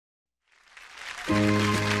You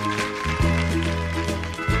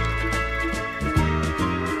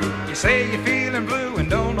say you're feeling blue and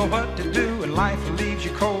don't know what to do, and life leaves you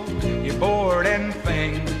cold. You're bored and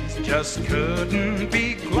things just couldn't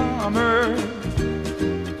be glummer.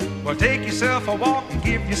 Well, take yourself a walk and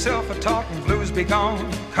give yourself a talk, and blues be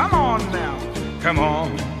gone. Come on now, come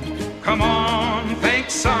on, come on, thank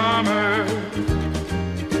summer.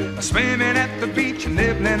 Swimming at the beach and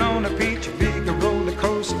nibbling on a peach, big roller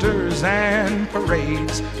coasters and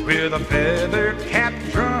parades with a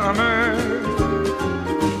feather-capped drummer.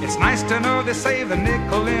 It's nice to know they say the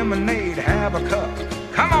nickel lemonade, have a cup.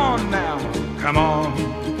 Come on now, come on,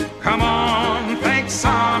 come on, thank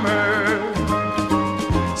summer.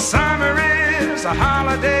 Summer is a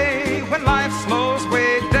holiday when life slows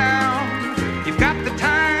way down. You've got the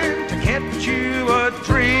time to catch you a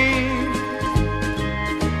dream.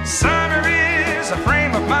 Summer is a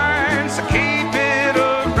frame of mind, so keep it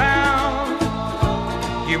around.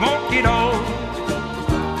 You won't get old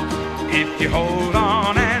if you hold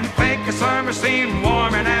on and think a summer scene,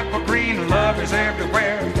 warm and apple green. Love is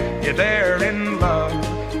everywhere, you're there in love.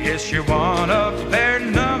 Yes, you're one of their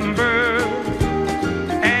number.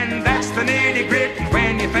 And that's the nitty-gritty.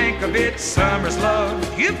 When you think of it, summer's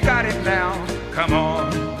love, you've got it now. Come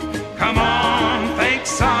on, thank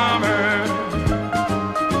summer.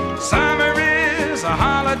 Summer is a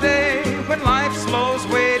holiday when life slows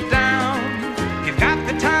way down. You've got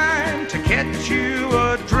the time to catch you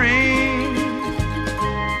a dream.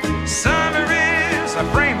 Summer is a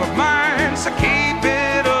frame of mind, so keep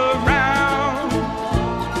it around.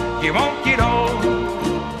 You won't get old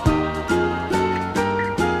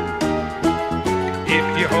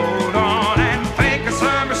if you hold on and think a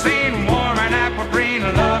summer scene, warm and apple green.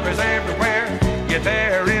 Love is everywhere, you're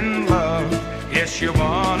there in love. Yes, you're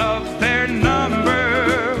one of their number.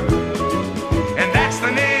 And that's the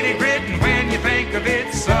nitty-gritty. When you think of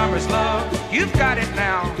it, summer's love, you've got it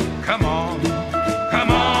now. Come on,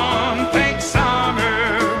 thank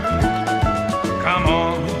summer. Come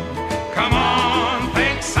on,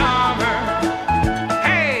 thank summer.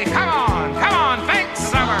 Hey, come on, thank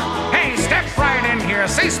summer. Hey, step right in here.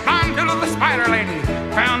 See Spondoodle the spider lady,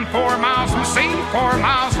 found 4 miles from sea, 4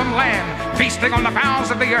 miles from land, feasting on the boughs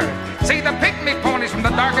of the earth. See the pygmy ponies from the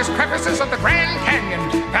darkest crevices of the Grand Canyon,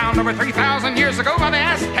 found over 3,000 years ago by the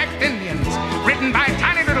Aztec Indians, ridden by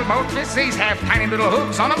tiny little boats. These have tiny little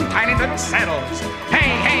hooves on them, tiny little saddles.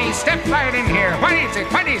 Hey, step right in here. What is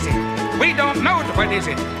it? We don't know what is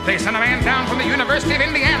it. They sent a man down from the University of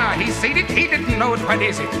Indiana. He seen it, he didn't know what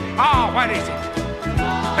is it. Oh, what is it?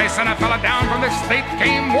 They sent a fella down from the State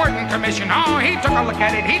Game Warden Commission. Oh, he took a look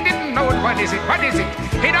at it. He didn't know it. What is it?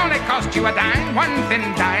 It only cost you a dime, 1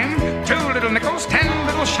 thin dime, 2 little nickels, 10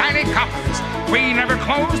 little shiny coppers. We never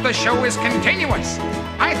close. The show is continuous.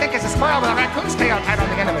 I think it's a squirrel with a raccoon's tail tied on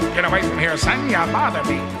the end of it. Get away from here, son. You bother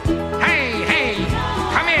me. Hey,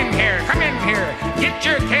 come in here. Get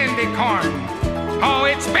your candy corn. Oh,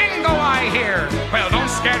 it's bingo, I hear. Well, don't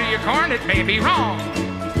scatter your corn. It may be wrong.